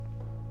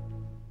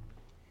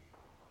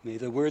May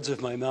the words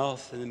of my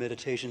mouth and the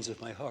meditations of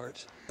my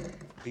heart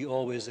be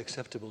always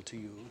acceptable to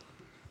you,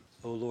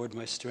 O Lord,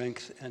 my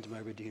strength and my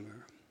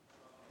Redeemer.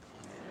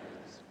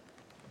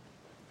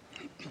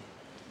 Amen.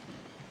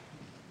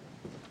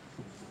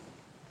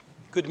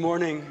 Good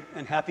morning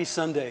and happy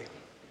Sunday.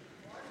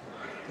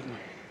 Good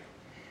morning.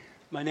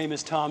 My name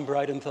is Tom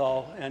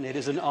Breidenthal, and it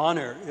is an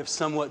honor, if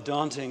somewhat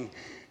daunting,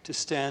 to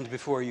stand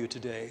before you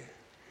today.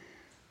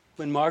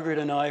 When Margaret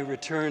and I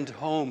returned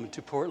home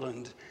to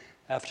Portland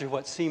after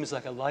what seems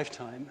like a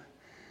lifetime,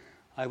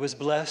 I was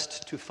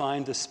blessed to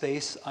find the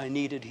space I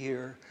needed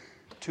here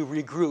to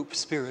regroup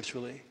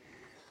spiritually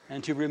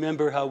and to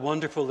remember how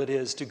wonderful it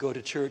is to go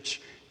to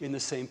church in the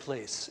same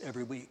place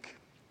every week.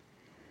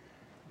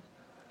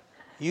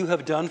 You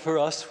have done for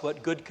us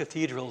what good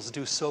cathedrals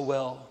do so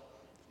well.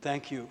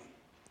 Thank you.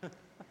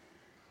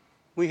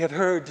 We have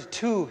heard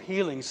 2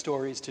 healing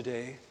stories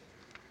today.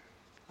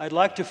 I'd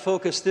like to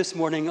focus this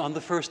morning on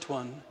the first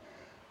one,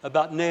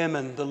 about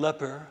Naaman the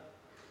leper.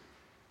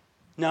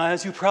 Now,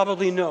 as you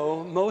probably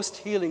know, most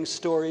healing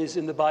stories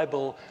in the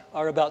Bible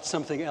are about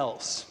something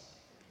else.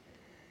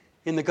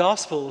 In the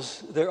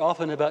Gospels, they're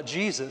often about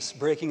Jesus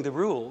breaking the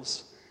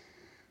rules.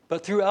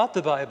 But throughout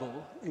the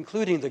Bible,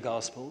 including the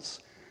Gospels,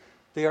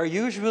 they are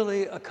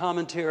usually a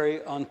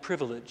commentary on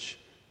privilege,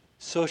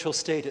 social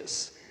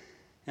status,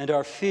 and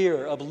our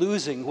fear of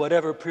losing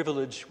whatever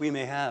privilege we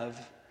may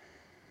have.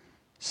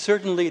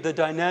 Certainly, the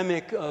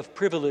dynamic of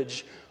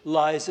privilege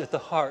lies at the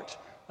heart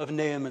of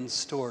Naaman's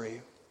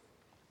story.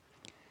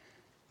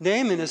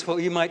 Naaman is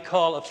what you might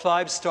call a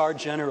 5-star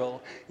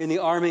general in the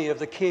army of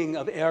the king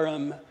of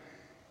Aram,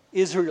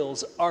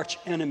 Israel's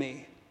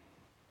archenemy,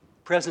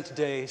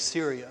 present-day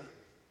Syria.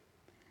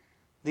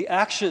 The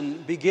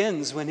action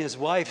begins when his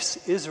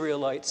wife's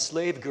Israelite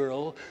slave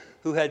girl,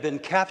 who had been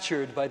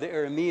captured by the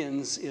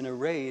Arameans in a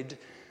raid,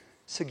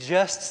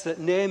 suggests that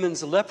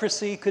Naaman's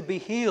leprosy could be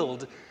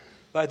healed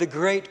by the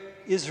great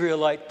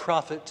Israelite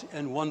prophet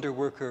and wonder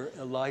worker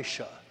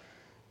Elisha,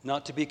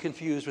 not to be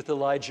confused with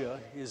Elijah,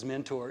 his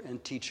mentor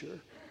and teacher.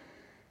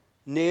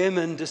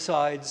 Naaman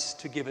decides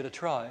to give it a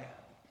try.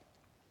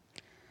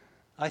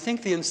 I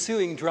think the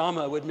ensuing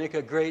drama would make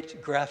a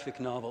great graphic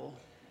novel.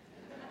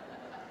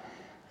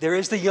 There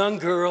is the young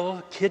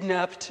girl,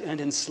 kidnapped and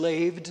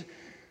enslaved,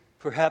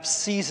 perhaps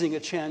seizing a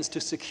chance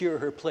to secure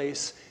her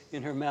place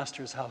in her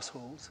master's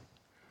household.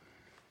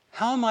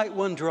 How might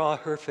one draw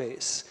her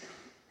face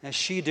as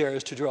she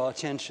dares to draw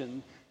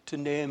attention to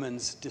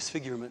Naaman's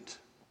disfigurement?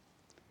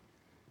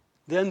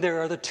 Then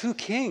there are the 2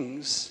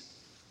 kings,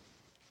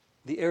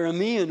 the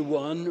Aramean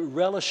one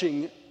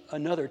relishing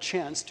another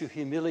chance to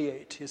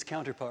humiliate his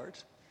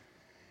counterpart,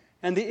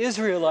 and the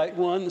Israelite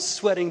one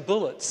sweating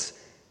bullets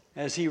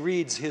as he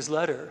reads his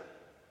letter.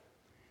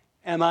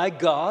 Am I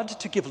God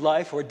to give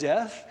life or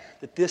death,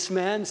 that this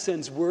man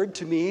sends word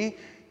to me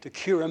to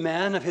cure a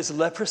man of his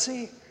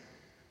leprosy?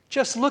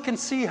 Just look and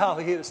see how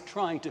he is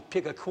trying to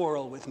pick a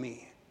quarrel with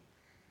me.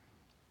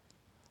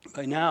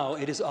 By now,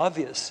 it is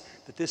obvious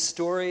that this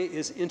story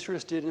is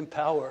interested in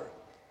power.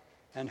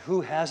 And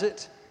who has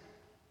it?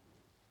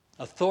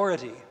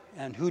 Authority.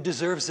 And who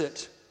deserves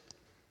it?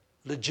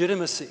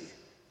 Legitimacy.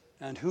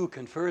 And who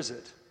confers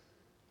it?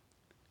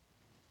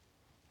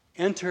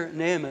 Enter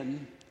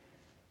Naaman,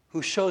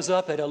 who shows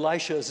up at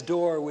Elisha's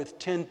door with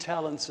 10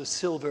 talents of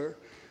silver,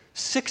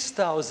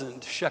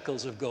 6,000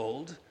 shekels of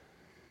gold,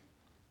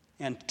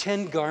 and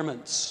 10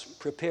 garments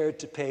prepared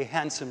to pay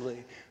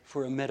handsomely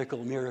for a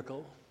medical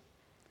miracle.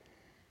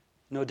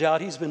 No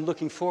doubt he's been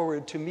looking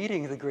forward to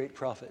meeting the great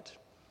prophet.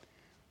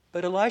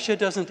 But Elisha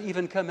doesn't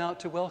even come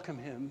out to welcome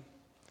him.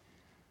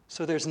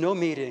 So there's no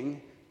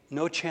meeting,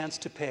 no chance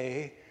to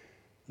pay,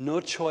 no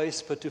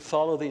choice but to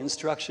follow the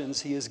instructions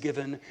he is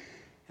given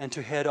and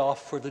to head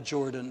off for the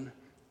Jordan,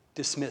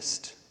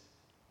 dismissed.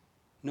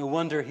 No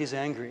wonder he's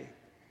angry,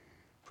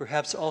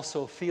 perhaps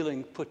also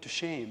feeling put to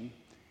shame.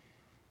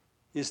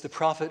 Is the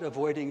prophet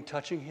avoiding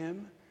touching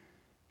him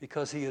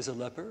because he is a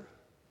leper?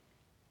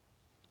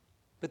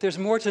 But there's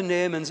more to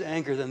Naaman's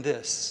anger than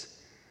this.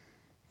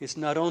 It's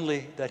not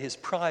only that his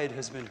pride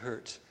has been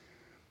hurt,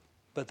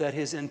 but that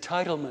his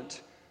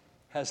entitlement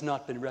has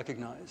not been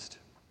recognized.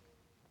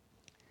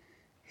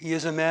 He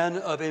is a man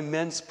of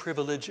immense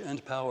privilege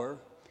and power,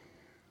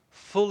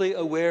 fully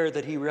aware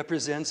that he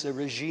represents a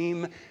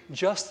regime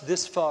just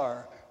this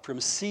far from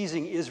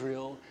seizing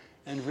Israel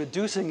and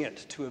reducing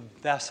it to a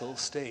vassal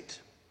state.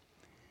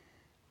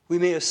 We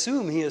may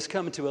assume he has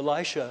come to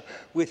Elisha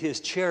with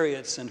his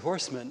chariots and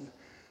horsemen,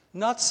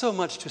 not so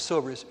much to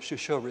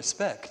show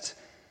respect,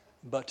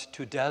 but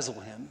to dazzle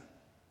him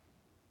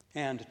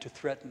and to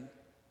threaten.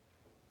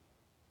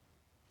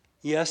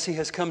 Yes, he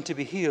has come to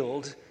be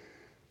healed,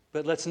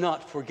 but let's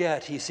not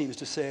forget, he seems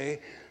to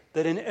say,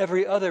 that in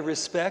every other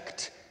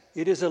respect,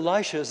 it is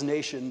Elisha's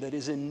nation that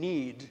is in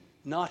need,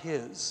 not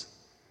his.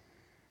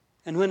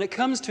 And when it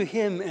comes to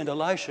him and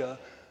Elisha,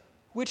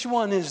 which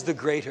one is the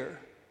greater?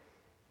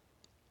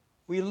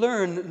 We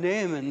learn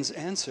Naaman's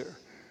answer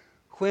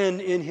when,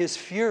 in his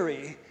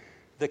fury,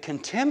 the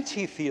contempt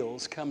he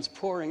feels comes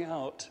pouring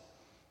out.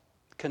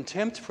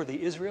 Contempt for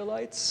the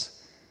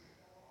Israelites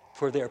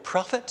for their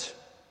prophet,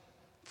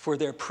 for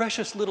their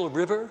precious little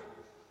river,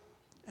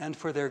 and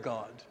for their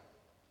God.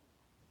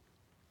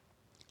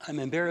 I'm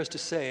embarrassed to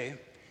say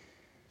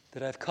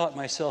that I've caught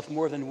myself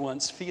more than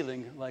once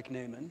feeling like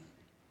Naaman.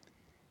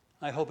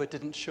 I hope it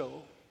didn't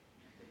show.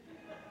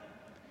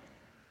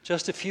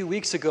 Just a few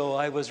weeks ago,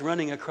 I was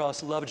running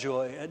across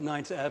Lovejoy at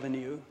 9th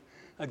Avenue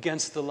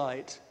against the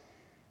light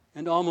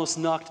and almost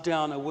knocked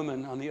down a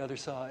woman on the other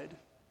side.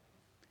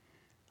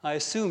 I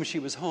assume she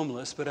was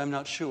homeless, but I'm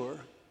not sure.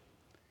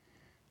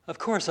 Of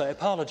course, I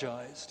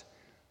apologized.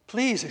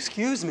 "Please,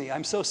 excuse me,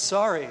 I'm so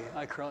sorry,"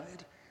 I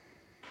cried.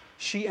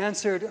 She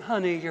answered,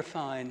 "Honey, you're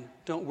fine.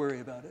 Don't worry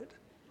about it."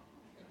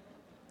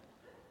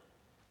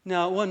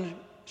 Now, one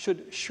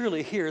should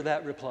surely hear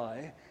that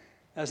reply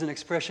as an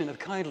expression of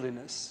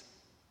kindliness,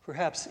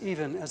 perhaps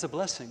even as a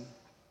blessing.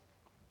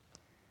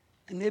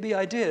 And maybe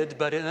I did,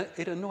 but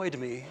it annoyed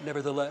me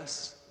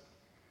nevertheless.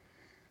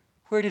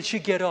 Where did she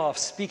get off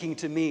speaking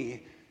to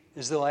me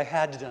as though I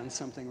had done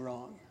something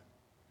wrong?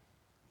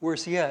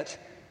 Worse yet,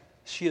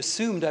 she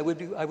assumed I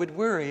would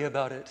worry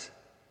about it.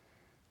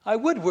 I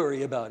would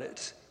worry about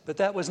it, but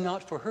that was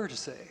not for her to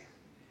say.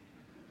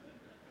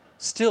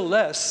 Still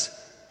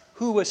less,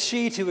 who was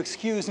she to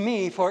excuse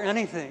me for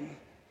anything?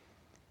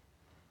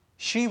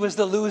 She was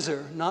the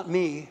loser, not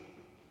me,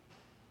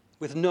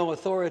 with no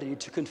authority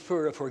to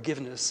confer a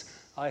forgiveness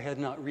I had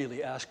not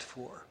really asked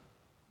for.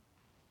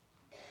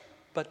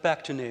 But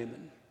back to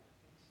Naaman.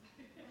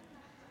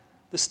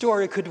 The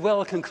story could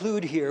well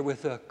conclude here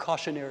with a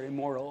cautionary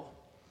moral.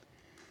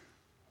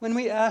 When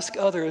we ask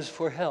others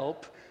for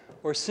help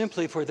or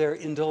simply for their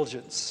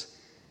indulgence,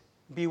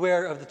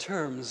 beware of the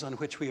terms on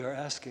which we are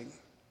asking.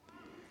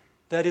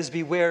 That is,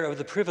 beware of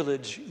the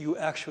privilege you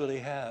actually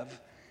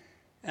have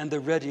and the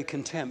ready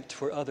contempt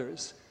for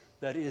others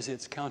that is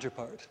its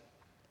counterpart.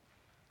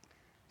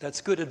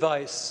 That's good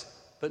advice,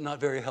 but not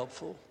very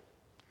helpful.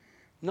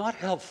 Not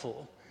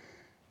helpful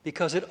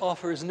because it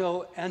offers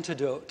no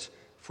antidote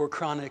for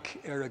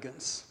chronic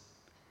arrogance.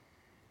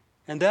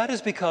 And that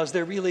is because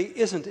there really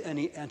isn't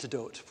any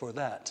antidote for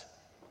that.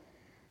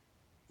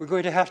 We're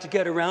going to have to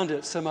get around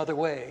it some other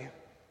way,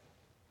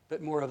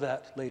 but more of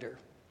that later.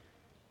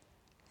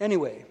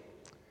 Anyway,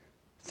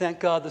 thank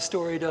God the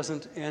story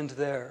doesn't end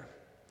there.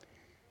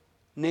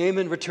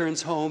 Naaman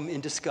returns home in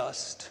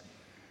disgust,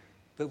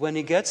 but when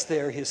he gets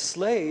there, his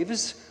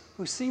slaves,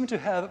 who seem to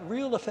have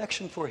real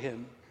affection for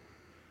him,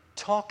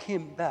 talk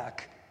him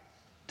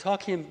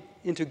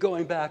into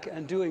going back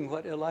and doing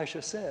what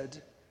Elisha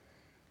said.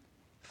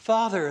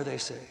 "Father," they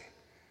say,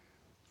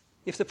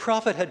 "if the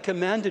prophet had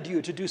commanded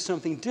you to do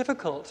something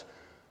difficult,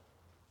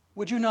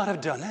 would you not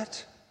have done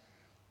it?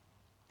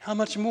 How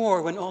much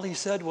more when all he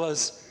said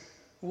was,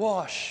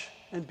 'Wash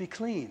and be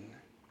clean'?"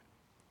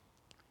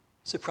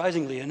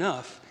 Surprisingly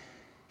enough,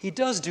 he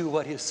does do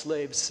what his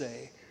slaves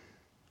say,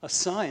 a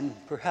sign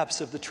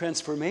perhaps of the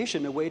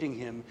transformation awaiting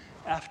him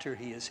after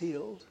he is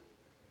healed.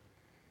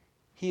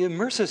 He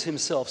immerses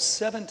himself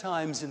 7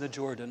 times in the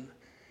Jordan,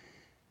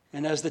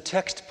 and as the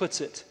text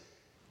puts it,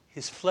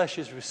 his flesh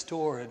is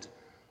restored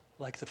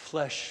like the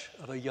flesh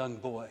of a young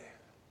boy.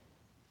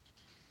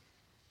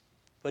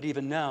 But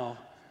even now,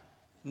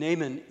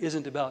 Naaman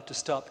isn't about to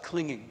stop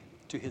clinging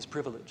to his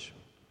privilege.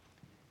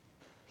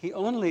 He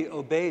only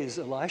obeys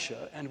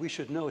Elisha, and we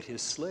should note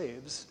his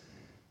slaves,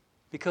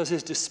 because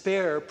his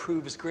despair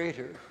proves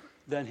greater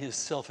than his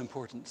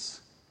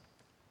self-importance.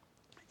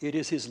 It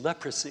is his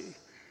leprosy,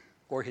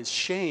 or his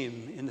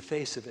shame in the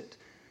face of it,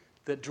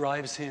 that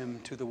drives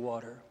him to the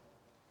water.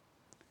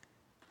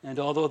 And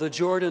although the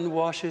Jordan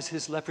washes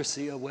his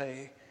leprosy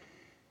away,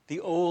 the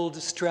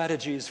old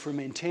strategies for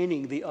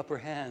maintaining the upper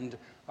hand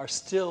are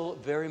still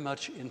very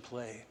much in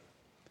play.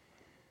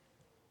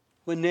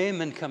 When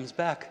Naaman comes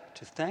back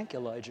to thank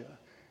Elijah,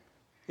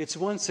 it's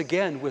once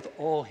again with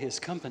all his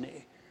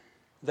company.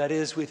 That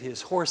is, with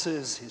his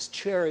horses, his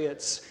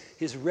chariots,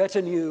 his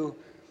retinue,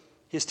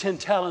 his 10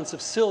 talents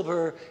of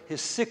silver,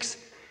 his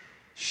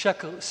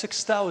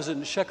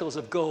 6,000 shekels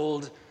of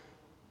gold,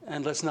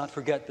 and let's not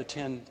forget the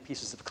 10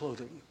 pieces of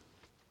clothing.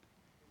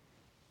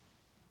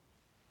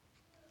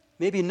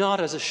 Maybe not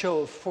as a show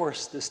of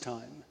force this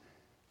time,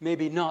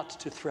 maybe not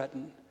to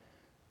threaten,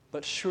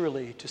 but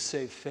surely to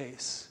save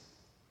face.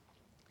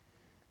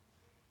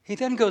 He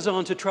then goes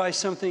on to try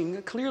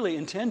something clearly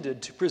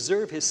intended to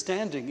preserve his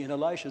standing in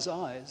Elisha's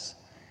eyes.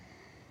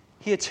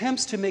 He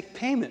attempts to make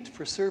payment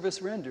for service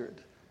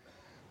rendered.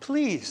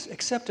 "Please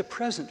accept a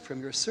present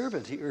from your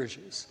servant," he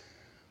urges.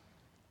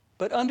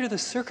 But under the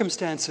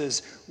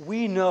circumstances,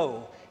 we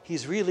know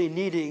he's really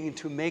needing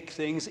to make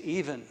things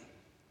even.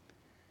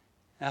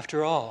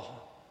 After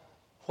all,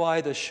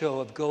 why the show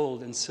of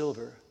gold and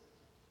silver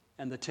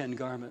and the 10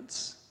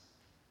 garments?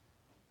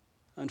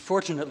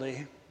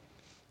 Unfortunately,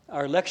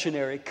 our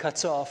lectionary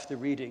cuts off the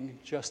reading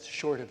just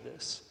short of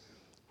this,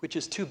 which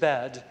is too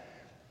bad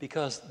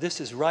because this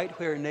is right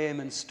where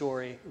Naaman's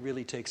story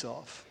really takes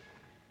off.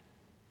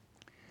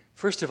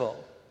 First of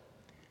all,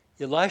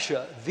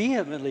 Elisha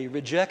vehemently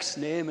rejects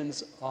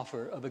Naaman's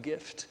offer of a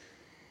gift.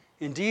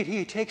 Indeed,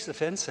 he takes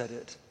offense at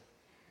it.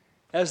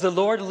 As the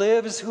Lord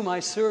lives, whom I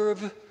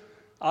serve,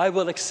 I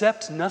will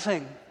accept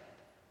nothing.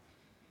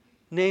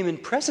 Naaman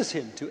presses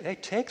him to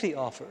take the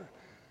offer,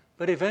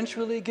 but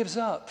eventually gives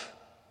up.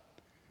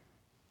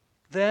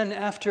 Then,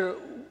 after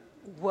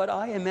what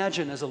I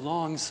imagine as a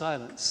long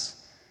silence,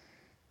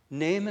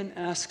 Naaman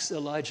asks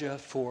Elijah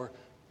for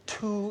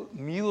 2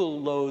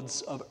 mule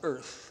loads of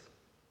earth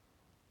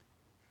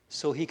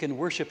so he can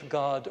worship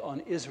God on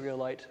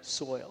Israelite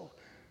soil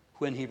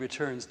when he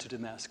returns to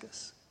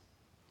Damascus.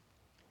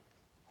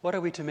 What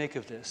are we to make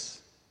of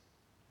this?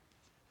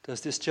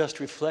 Does this just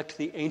reflect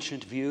the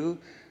ancient view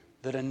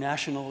that a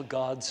national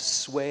God's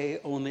sway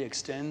only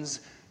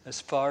extends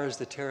as far as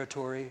the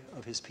territory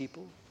of his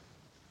people?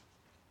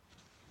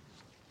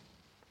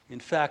 In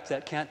fact,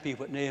 that can't be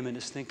what Naaman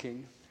is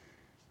thinking,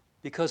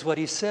 because what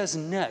he says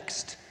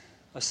next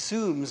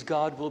assumes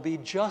God will be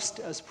just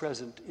as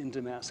present in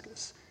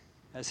Damascus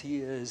as he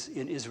is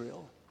in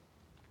Israel.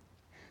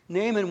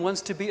 Naaman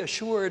wants to be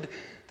assured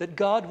that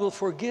God will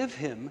forgive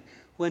him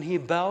when he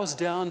bows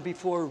down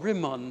before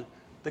Rimmon,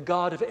 the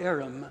god of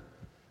Aram,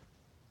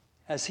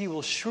 as he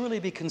will surely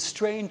be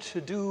constrained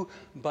to do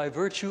by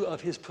virtue of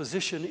his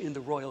position in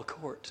the royal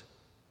court.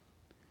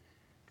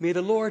 May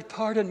the Lord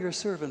pardon your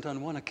servant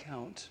on one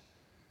account.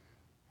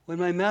 When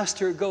my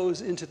master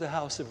goes into the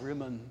house of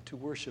Rimmon to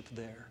worship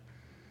there,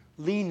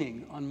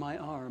 leaning on my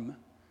arm,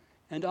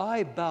 and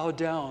I bow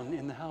down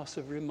in the house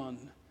of Rimmon,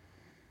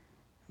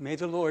 may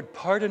the Lord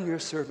pardon your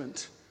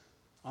servant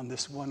on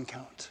this one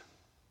count.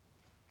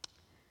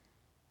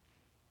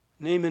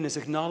 Naaman is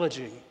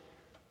acknowledging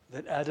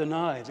that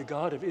Adonai, the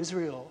God of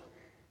Israel,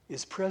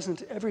 is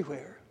present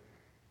everywhere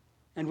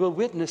and will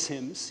witness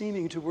him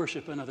seeming to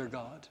worship another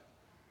God.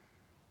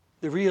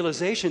 The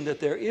realization that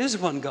there is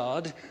one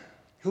God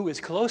who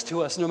is close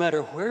to us no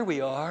matter where we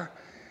are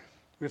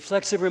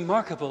reflects a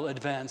remarkable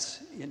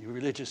advance in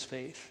religious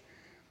faith.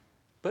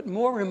 But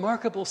more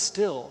remarkable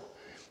still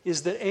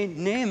is that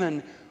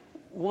Naaman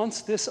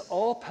wants this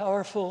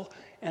all-powerful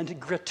and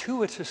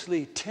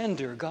gratuitously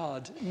tender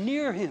God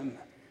near him,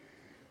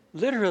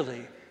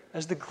 literally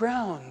as the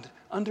ground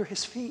under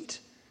his feet.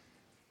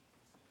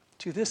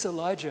 To this,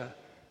 Elijah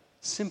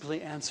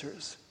simply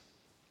answers,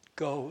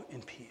 "Go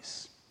in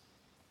peace."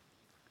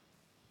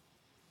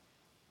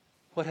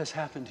 What has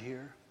happened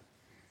here?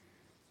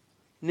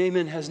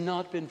 Naaman has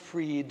not been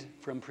freed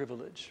from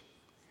privilege.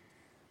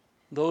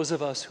 Those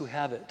of us who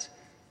have it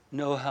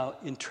know how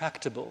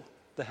intractable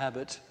the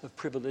habit of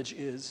privilege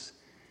is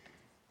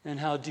and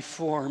how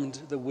deformed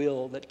the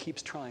will that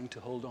keeps trying to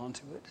hold on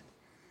to it.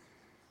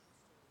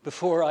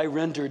 Before I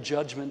render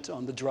judgment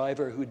on the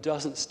driver who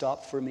doesn't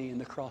stop for me in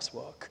the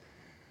crosswalk,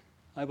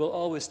 I will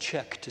always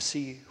check to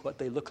see what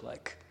they look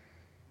like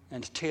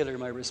and tailor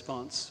my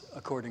response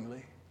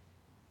accordingly.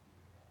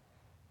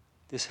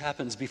 This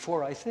happens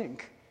before I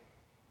think,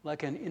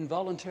 like an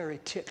involuntary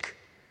tic.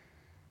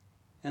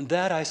 And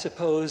that, I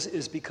suppose,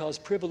 is because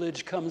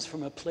privilege comes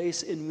from a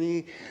place in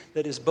me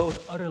that is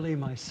both utterly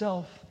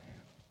myself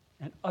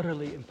and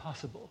utterly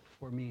impossible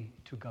for me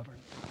to govern.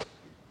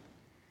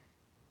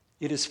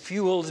 It is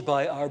fueled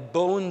by our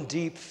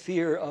bone-deep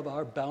fear of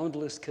our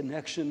boundless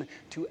connection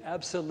to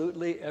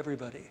absolutely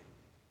everybody.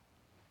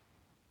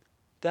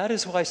 That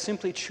is why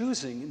simply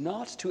choosing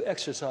not to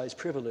exercise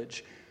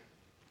privilege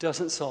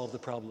doesn't solve the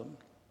problem.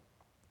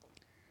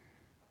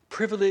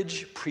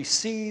 Privilege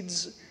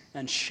precedes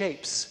and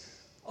shapes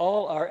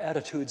all our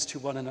attitudes to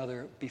one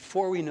another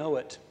before we know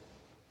it,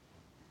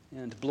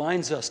 and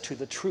blinds us to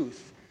the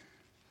truth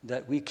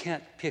that we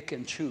can't pick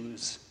and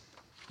choose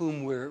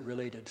whom we're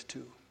related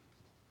to.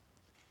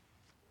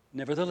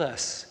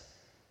 Nevertheless,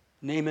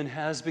 Naaman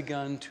has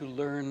begun to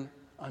learn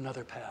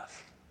another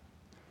path.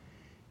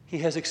 He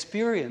has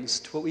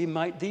experienced what we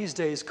might these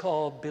days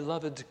call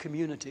beloved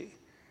community.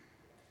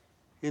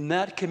 In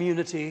that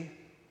community,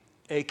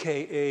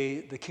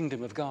 aka the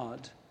kingdom of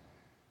God,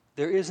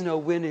 there is no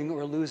winning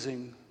or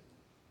losing,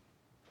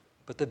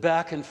 but the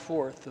back and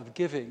forth of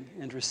giving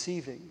and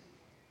receiving,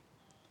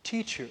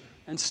 teacher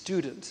and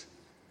student,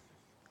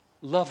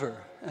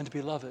 lover and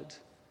beloved,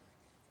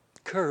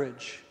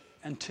 courage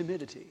and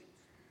timidity,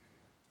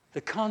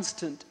 the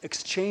constant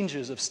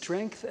exchanges of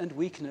strength and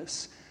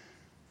weakness,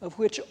 of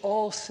which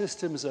all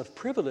systems of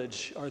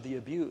privilege are the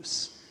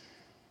abuse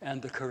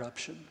and the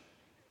corruption.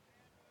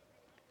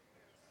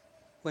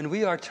 When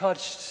we are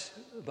touched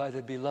by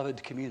the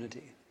beloved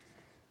community,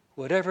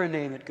 whatever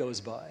name it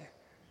goes by,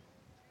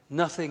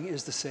 nothing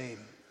is the same.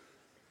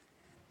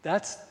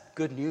 That's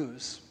good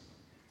news.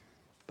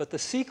 But the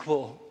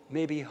sequel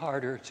may be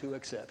harder to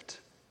accept.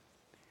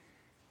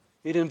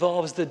 It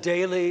involves the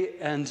daily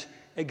and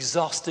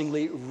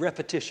exhaustingly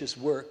repetitious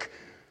work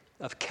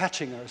of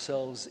catching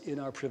ourselves in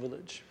our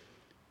privilege,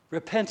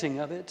 repenting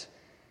of it,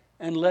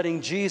 and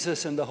letting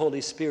Jesus and the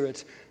Holy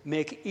Spirit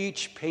make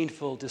each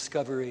painful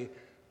discovery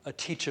a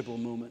teachable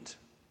moment.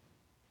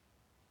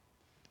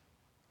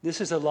 This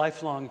is a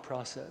lifelong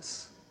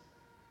process.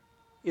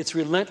 It's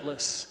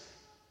relentless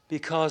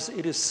because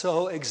it is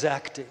so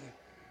exacting,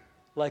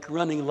 like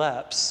running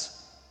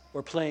laps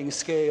or playing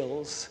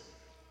scales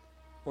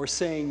or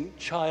saying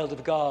 "child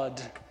of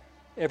God"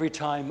 every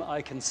time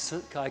I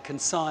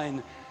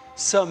consign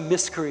some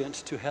miscreant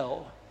to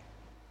hell.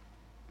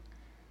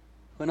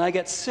 When I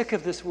get sick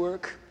of this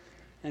work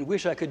and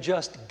wish I could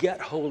just get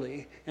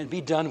holy and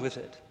be done with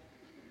it,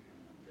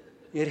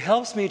 it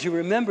helps me to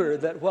remember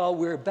that while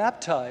we're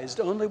baptized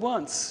only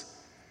once,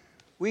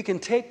 we can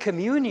take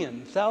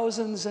communion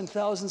thousands and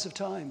thousands of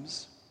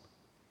times.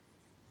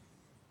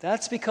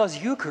 That's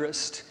because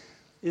Eucharist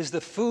is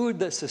the food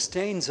that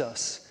sustains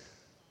us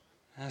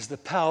as the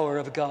power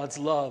of God's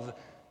love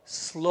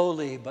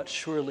slowly but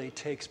surely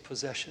takes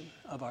possession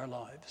of our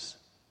lives.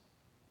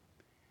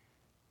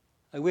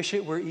 I wish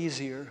it were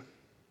easier.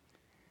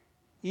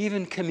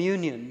 Even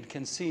communion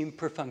can seem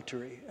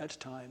perfunctory at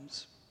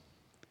times.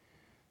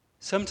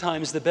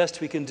 Sometimes the best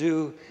we can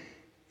do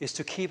is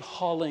to keep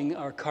hauling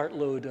our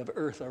cartload of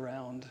earth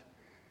around,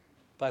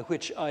 by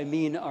which I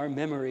mean our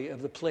memory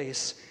of the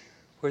place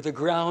where the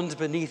ground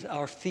beneath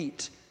our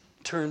feet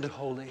turned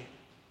holy,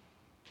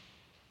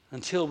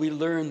 until we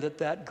learn that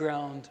that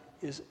ground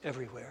is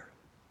everywhere.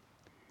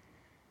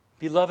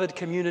 Beloved,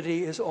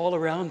 community is all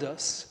around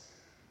us,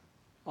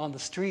 on the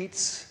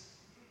streets,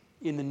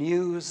 in the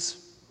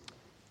news,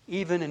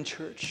 even in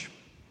church.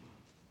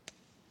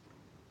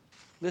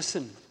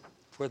 Listen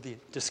for the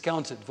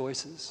discounted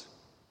voices.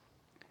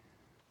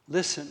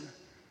 Listen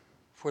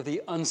for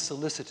the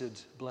unsolicited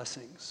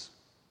blessings.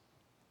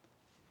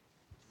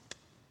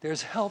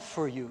 There's help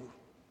for you.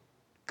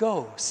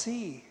 Go,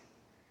 see.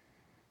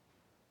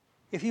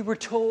 If you were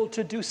told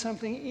to do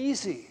something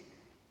easy,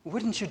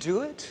 wouldn't you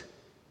do it?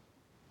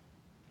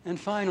 And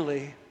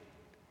finally,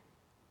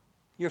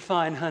 you're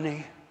fine,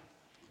 honey.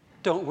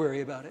 Don't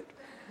worry about it.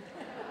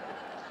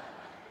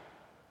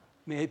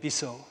 May it be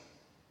so.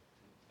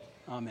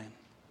 Amen.